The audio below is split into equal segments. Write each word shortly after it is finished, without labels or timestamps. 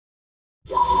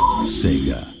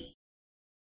Sega.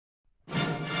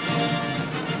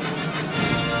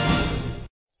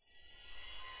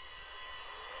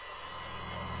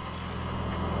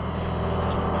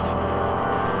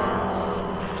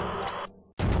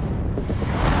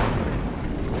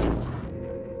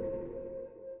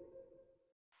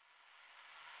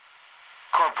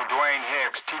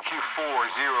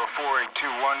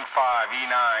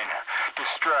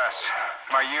 Distress.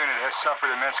 My unit has suffered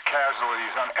immense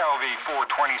casualties on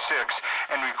LV-426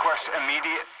 and requests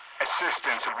immediate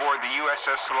assistance aboard the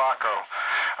USS Sulaco.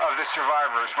 Of the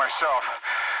survivors, myself,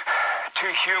 2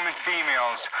 human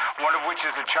females, one of which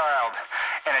is a child,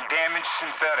 and a damaged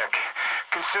synthetic.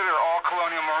 Consider all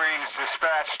Colonial Marines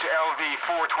dispatched to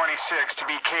LV-426 to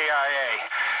be KIA.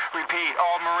 Repeat,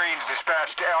 all Marines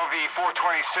dispatched to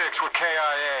LV-426 were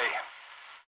KIA.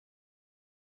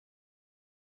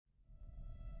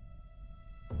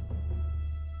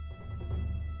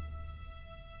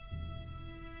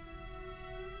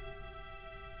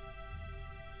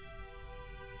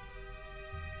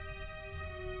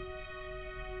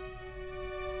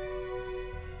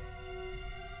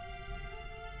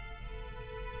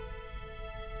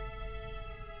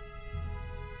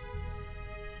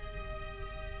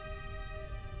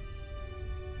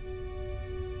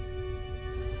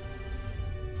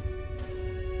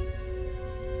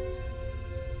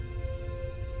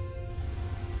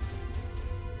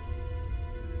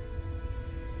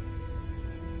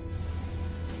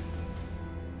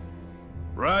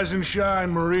 Rise and shine,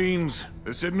 Marines.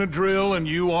 This isn't a drill, and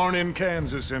you aren't in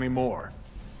Kansas anymore.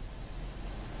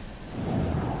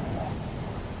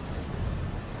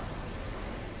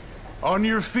 On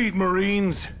your feet,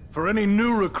 Marines. For any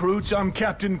new recruits, I'm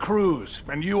Captain Cruz,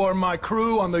 and you are my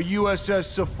crew on the USS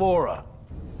Sephora.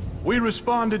 We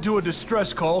responded to a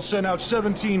distress call sent out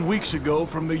 17 weeks ago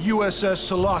from the USS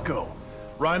Sulaco.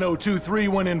 Rhino 2-3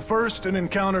 went in first and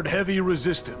encountered heavy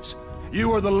resistance.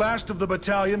 You are the last of the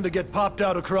battalion to get popped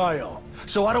out of cryo.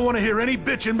 So I don't want to hear any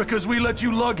bitching because we let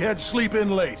you lugheads sleep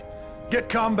in late. Get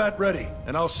combat ready,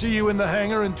 and I'll see you in the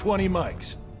hangar in 20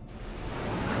 mics.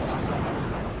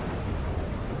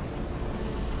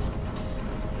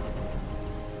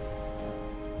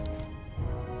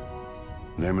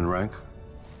 Name and rank?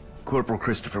 Corporal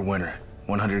Christopher Winter,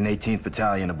 118th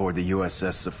Battalion aboard the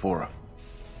USS Sephora.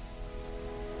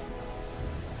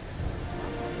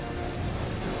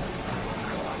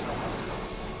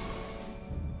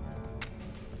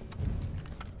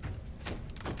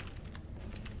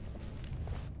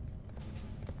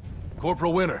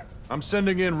 Corporal Winter, I'm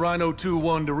sending in Rhino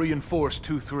 2-1 to reinforce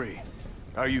 2-3.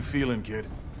 How you feeling, kid?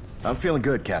 I'm feeling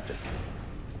good, Captain.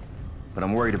 But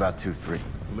I'm worried about 2-3.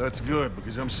 That's good,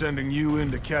 because I'm sending you in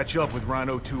to catch up with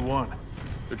Rhino 2-1.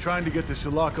 They're trying to get the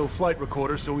Sulaco flight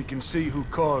recorder so we can see who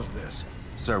caused this.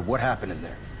 Sir, what happened in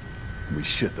there? We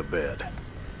shit the bed.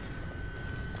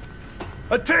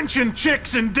 Attention,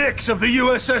 chicks and dicks of the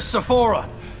USS Sephora!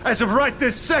 As of right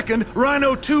this second,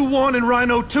 Rhino 2-1 and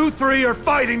Rhino 2-3 are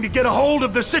fighting to get a hold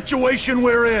of the situation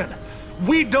we're in.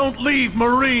 We don't leave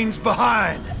Marines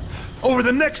behind. Over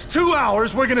the next 2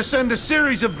 hours, we're gonna send a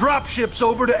series of dropships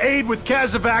over to aid with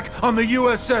Kazovac on the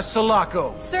USS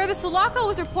Sulaco. Sir, the Sulaco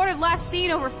was reported last seen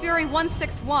over Fury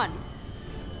 161.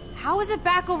 How is it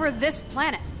back over this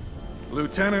planet?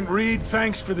 Lieutenant Reed,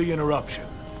 thanks for the interruption.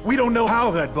 We don't know how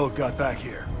that boat got back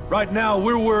here. Right now,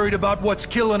 we're worried about what's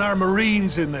killing our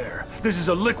Marines in there. This is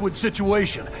a liquid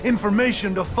situation.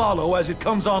 Information to follow as it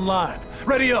comes online.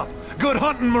 Ready up. Good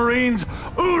hunting, Marines.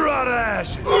 Hoorah to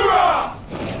ashes! Hoorah!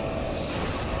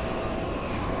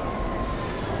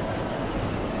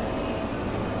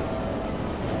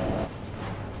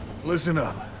 Listen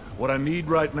up. What I need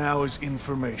right now is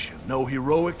information. No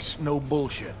heroics, no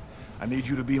bullshit. I need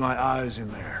you to be my eyes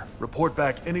in there. Report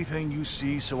back anything you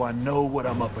see so I know what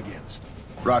I'm up against.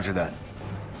 Roger that.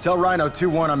 Tell Rhino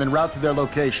 2-1 I'm en route to their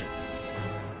location.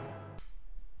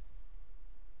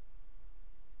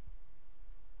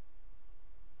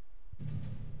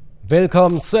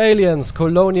 Willkommen zu Aliens,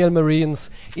 Colonial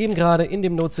Marines. Eben gerade in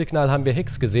dem Notsignal haben wir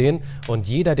Hicks gesehen und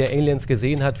jeder, der Aliens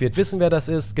gesehen hat, wird wissen, wer das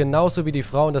ist. Genauso wie die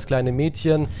Frau und das kleine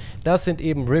Mädchen. Das sind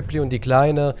eben Ripley und die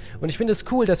Kleine. Und ich finde es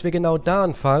cool, dass wir genau da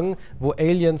anfangen, wo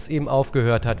Aliens eben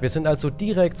aufgehört hat. Wir sind also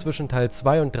direkt zwischen Teil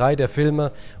 2 und 3 der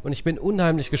Filme und ich bin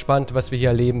unheimlich gespannt, was wir hier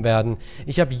erleben werden.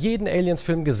 Ich habe jeden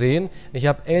Aliens-Film gesehen. Ich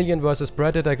habe Alien vs.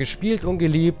 Predator gespielt und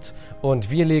geliebt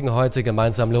und wir legen heute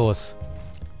gemeinsam los.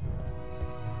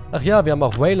 Ach ja, wir haben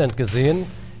auch Wayland gesehen.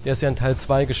 Der ist ja in Teil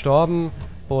 2 gestorben.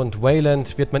 Und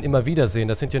Wayland wird man immer wieder sehen.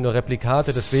 Das sind ja nur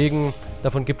Replikate, deswegen,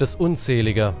 davon gibt es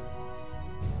unzählige.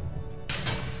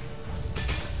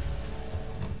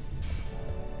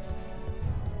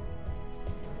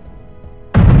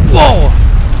 Wow!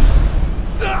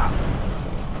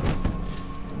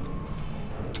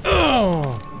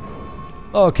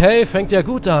 Okay, fängt ja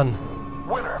gut an.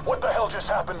 Winter, what the hell just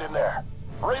happened in there?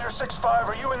 Raider 6-5,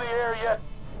 are you in the air yet?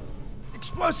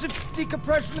 Explosive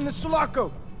decompression in the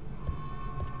Sulaco.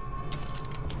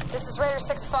 This is Raider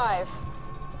 6-5.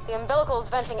 The umbilical is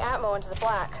venting atmo into the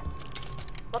black.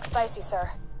 Looks dicey, sir.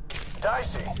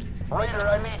 Dicey? Raider,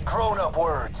 I need grown-up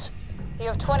words. You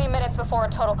have 20 minutes before a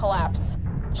total collapse.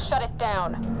 Shut it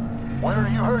down. Winter,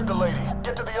 you heard the lady.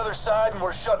 Get to the other side and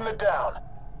we're shutting it down.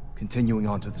 Continuing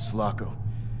on to the Sulaco.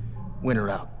 Winter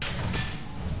out.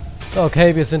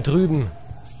 Okay, wir sind drüben.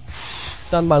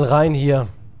 Dann mal rein hier.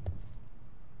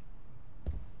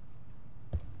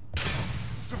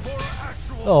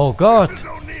 Oh Gott.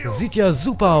 Sieht ja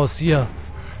super aus hier.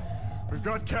 We've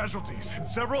got casualties and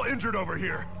several injured over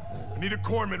here. I need a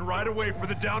corpsman right away for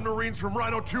the downed Marines from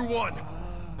Rhino 2-1.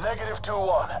 Negative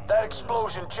 2-1. That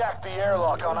explosion jacked the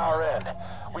airlock on our end.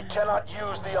 We cannot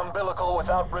use the umbilical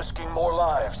without risking more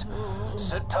lives.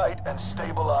 Sit tight and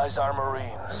stabilize our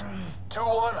Marines.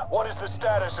 2-1, what is the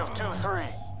status of 2-3?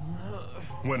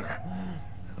 Winter.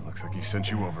 It looks like he sent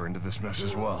you over into this mess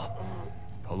as well.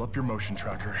 Pull up your motion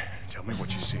tracker. Tell me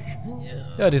what you see.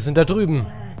 Ja, die sind da drüben.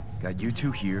 Got you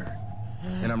two here.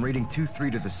 And I'm reading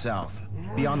 2-3 to the south.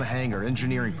 Beyond the hangar,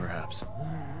 engineering perhaps.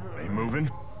 They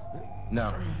moving?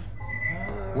 No.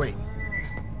 Wait.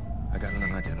 I got an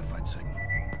unidentified signal.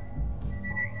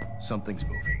 Something's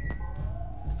moving.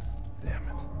 Damn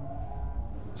it.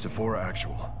 Sephora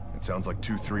actual. It sounds like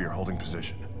 2-3 are holding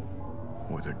position.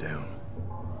 Or they're down.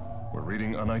 We're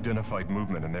reading unidentified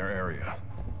movement in their area.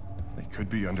 They could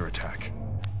be under attack.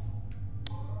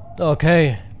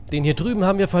 Okay, den hier drüben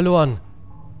haben wir verloren.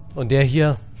 Und der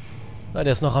hier, na,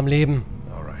 der ist noch am Leben.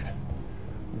 All right.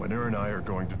 Winter and I are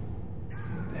going to...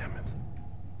 Damn it.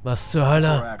 Was zur Sephora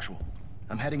Hölle? actual.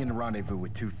 I'm heading into rendezvous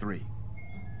with 2-3.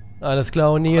 Alles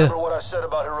klar, O'Neill. Remember what I said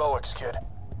about heroics, kid.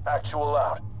 Actual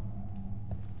out.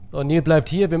 O'Neill bleibt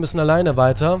hier, wir müssen alleine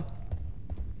weiter.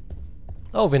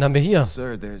 Oh, wen haben wir hier?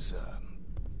 Sir, there's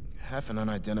half an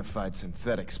unidentified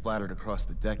synthetic splattered across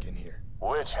the deck in here.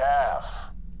 Which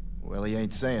half? Well, he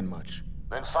ain't saying much.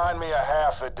 Then find me a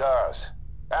half that does.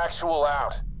 Actual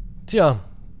out. Tja,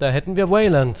 da hätten wir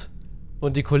Wayland.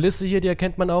 Und die Kulisse hier, die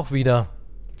erkennt man auch wieder.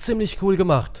 Ziemlich cool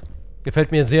gemacht.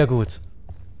 Gefällt mir sehr gut.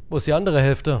 Wo ist die andere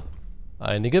Hälfte?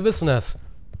 Einige wissen es.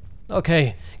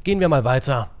 Okay, gehen wir mal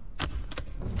weiter.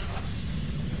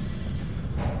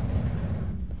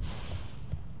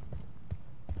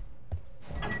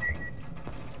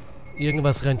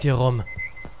 Irgendwas rennt hier rum.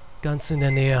 Ganz in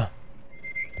der Nähe.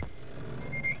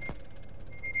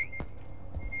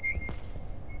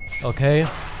 Okay.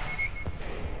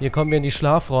 Hier kommen wir in die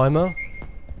Schlafräume.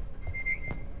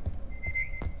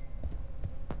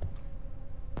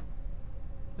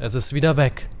 Es ist wieder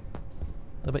weg.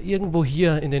 Aber irgendwo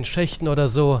hier in den Schächten oder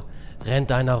so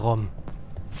rennt einer rum.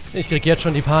 Ich krieg jetzt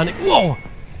schon die Panik. Wow!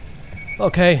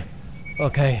 Okay.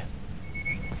 Okay.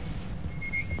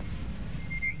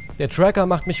 Der Tracker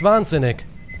macht mich wahnsinnig.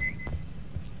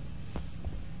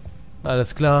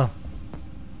 Alles klar.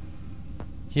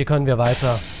 Hier können wir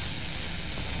weiter.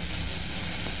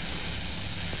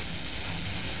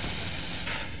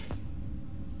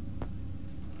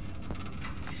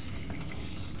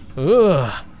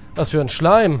 Was für ein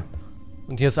Schleim.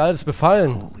 Und hier ist alles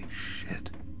befallen. Holy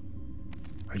shit.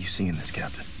 Are you seeing this,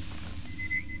 Captain?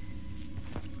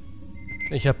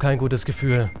 Ich habe kein gutes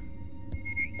Gefühl.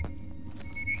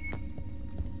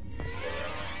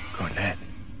 Cornet.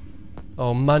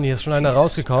 Oh Mann, hier ist schon einer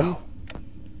rausgekommen.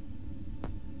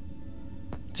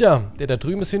 Tja, der da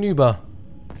drüben ist hinüber.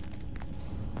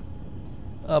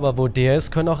 Aber wo der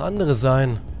ist, können auch andere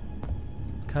sein.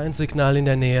 Kein Signal in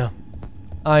der Nähe.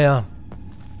 Ah ja,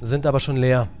 sind aber schon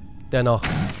leer. Dennoch.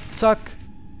 Zack.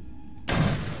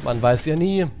 Man weiß ja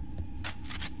nie.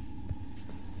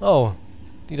 Oh,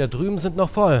 die da drüben sind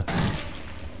noch voll.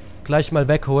 Gleich mal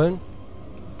wegholen.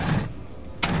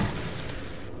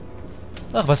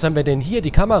 Ach, was haben wir denn hier? Die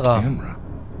Kamera. Camera.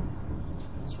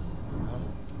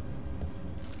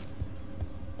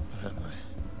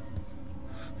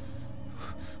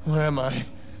 Where am I?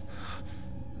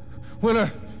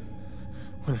 Winter!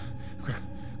 Winter,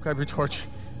 grab your torch.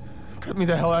 Get me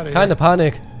the hell out of here. Keine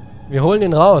Panik. Wir holen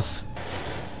ihn raus.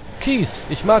 Keys,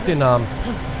 ich mag den Namen.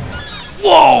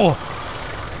 Wow!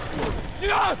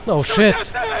 Oh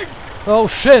shit. Oh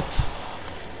shit.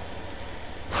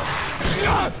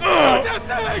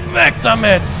 Weg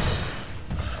damit!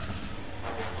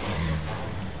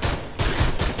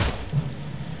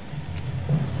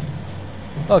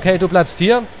 Okay, du bleibst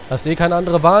hier. Hast eh keine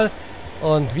andere Wahl.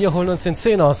 Und wir holen uns den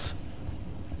Xenos.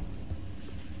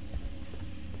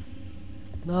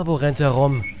 Na, wo rennt er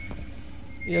rum?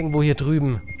 Irgendwo hier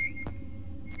drüben.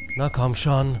 Na komm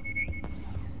schon.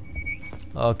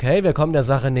 Okay, wir kommen der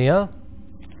Sache näher.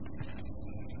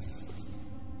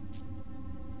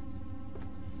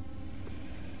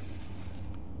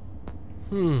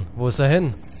 Wo ist er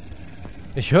hin?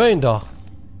 Ich höre ihn doch.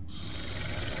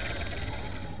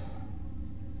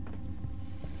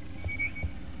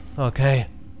 Okay.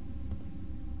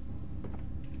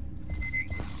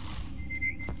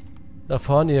 Da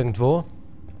vorne irgendwo.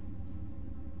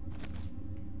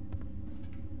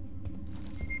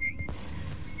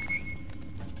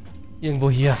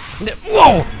 Irgendwo hier.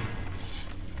 Wow!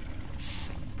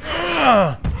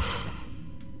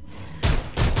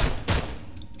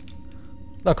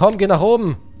 Na komm, geh nach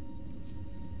oben.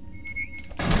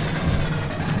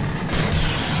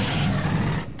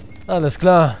 Alles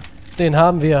klar. Den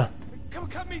haben wir.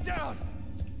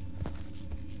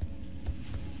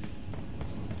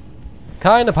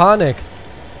 Keine Panik.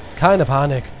 Keine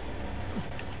Panik.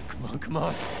 Come on, come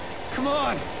on. Come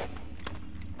on!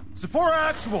 Sephora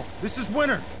Actual, this is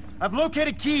Winter. I've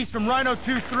located keys from Rhino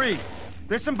 2-3.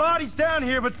 There's some bodies down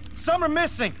here, but some are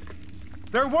missing.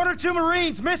 There are 1 or 2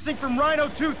 Marines missing from Rhino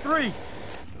 2-3.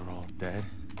 They're all dead.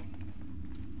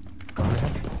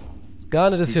 Garnet?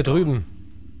 Garnet ist hier drüben.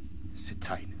 Sit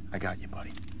tight. I got you,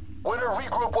 buddy. Winter,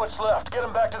 regroup what's left. Get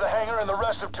him back to the hangar and the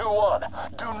rest of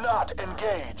 2-1. Do not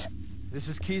engage. This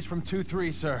is Keys from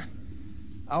 2-3, sir.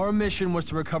 Our mission was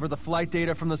to recover the flight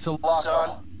data from the Sulaco. Son,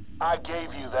 I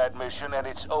gave you that mission and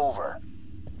it's over.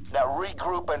 Now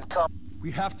regroup and come.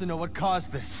 We have to know what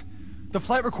caused this. The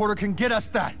flight recorder can get us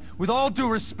that. With all due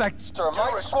respect, Sir,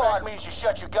 my squad means you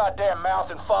shut your goddamn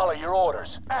mouth and follow your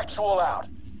orders. Actual out.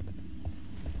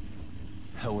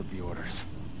 hell with the orders.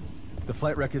 The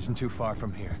flight wreck isn't too far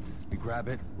from here. We grab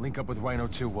it, link up with Rhino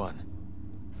 2-1.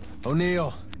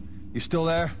 O'Neill, you still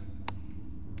there?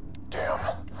 Damn.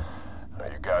 Are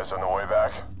you guys on the way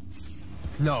back?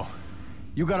 No.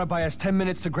 You gotta buy us 10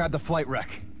 minutes to grab the flight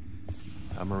wreck.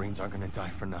 Our Marines aren't gonna die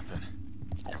for nothing.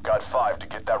 You've got 5 to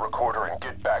get that recorder and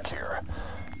get back here.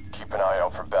 Keep an eye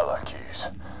out for Bella, Keys.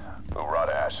 Hoorah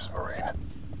to Ash's Marine.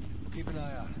 Keep an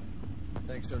eye out.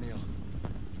 Thanks, O'Neill.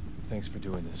 Thanks for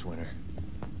doing this, Winter.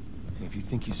 And if you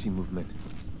think you see movement,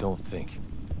 don't think.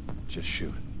 Just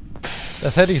shoot.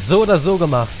 Das hätte ich so oder so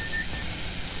gemacht.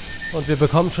 Und wir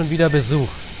bekommen schon wieder Besuch.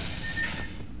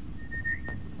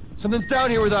 Something's down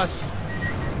here with us.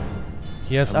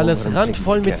 Hier ist alles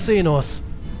randvoll mit Xenos.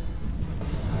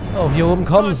 Oh, hier oben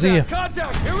kommen sie.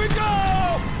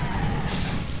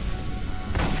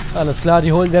 Alles klar,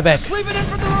 die holen wir weg.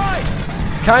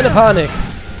 Keine Panik.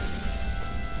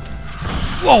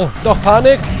 Wow, doch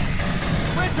Panik.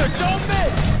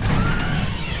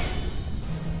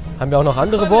 Haben wir auch noch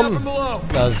andere Bomben?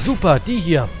 Na super, die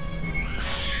hier.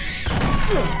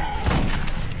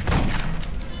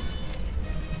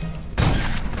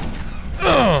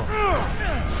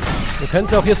 Wir können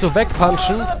sie auch hier so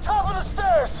wegpunchen.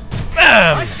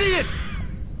 Bam!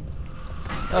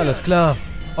 Alles klar.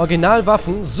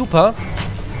 Originalwaffen, super.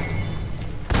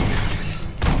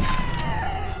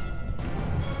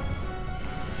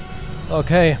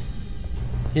 Okay.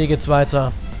 Hier geht's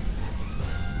weiter.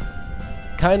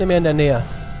 Keine mehr in der Nähe.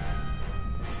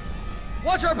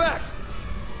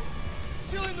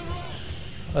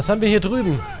 Was haben wir hier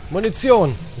drüben?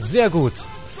 Munition. Sehr gut.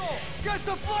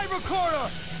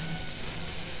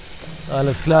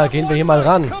 Alles klar, gehen wir hier mal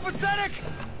ran.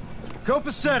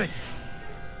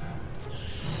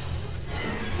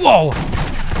 Wow.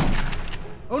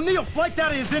 O'Neill, flight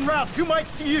data is en route. 2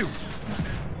 mics to you.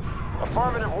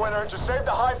 Affirmative, Winter. Just save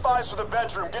the high fives for the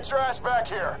bedroom. Get your ass back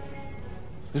here.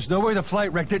 There's no way the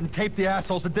flight wreck didn't tape the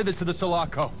assholes that did this to the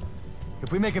Sulaco.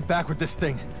 If we make it back with this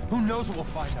thing, who knows what we'll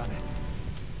find on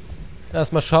it.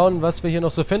 Erstmal schauen, was wir hier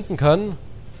noch so finden können.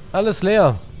 Alles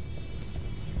leer.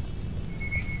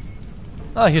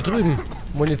 Ah, hier drüben.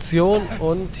 Munition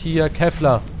und hier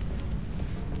Kevlar.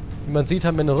 Wie man sieht,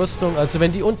 haben wir eine Rüstung. Also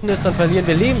wenn die unten ist, dann verlieren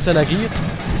wir Lebensenergie.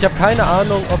 Ich habe keine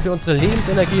Ahnung, ob wir unsere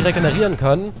Lebensenergie regenerieren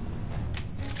können.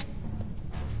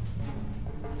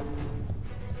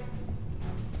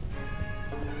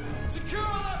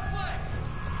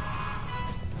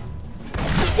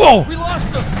 Wow!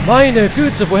 Meine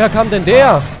Güte, woher kam denn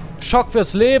der? Schock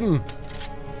fürs Leben.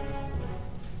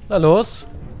 Na los.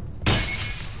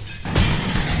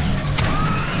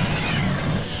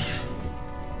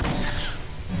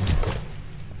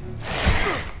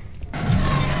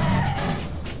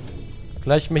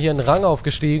 Gleich mir hier einen Rang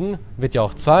aufgestiegen. Wird ja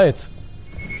auch Zeit.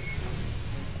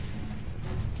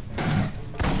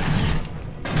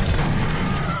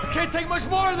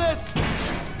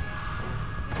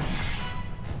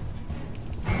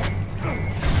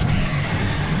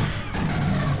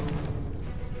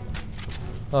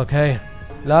 Okay.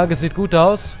 Lage sieht gut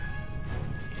aus.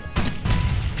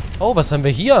 Oh, was haben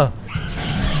wir hier?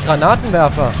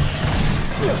 Granatenwerfer.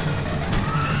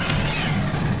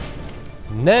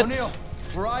 Nett.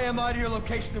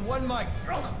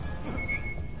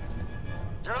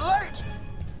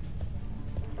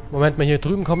 Moment mal, hier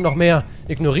drüben kommen noch mehr.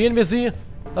 Ignorieren wir sie?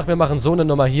 Ach, wir machen so eine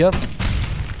Nummer hier.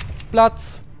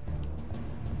 Platz.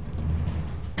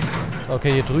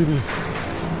 Okay, hier drüben.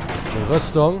 Eine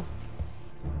Rüstung.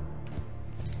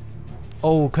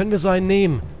 Oh, können wir so einen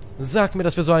nehmen? Sag mir,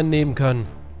 dass wir so einen nehmen können.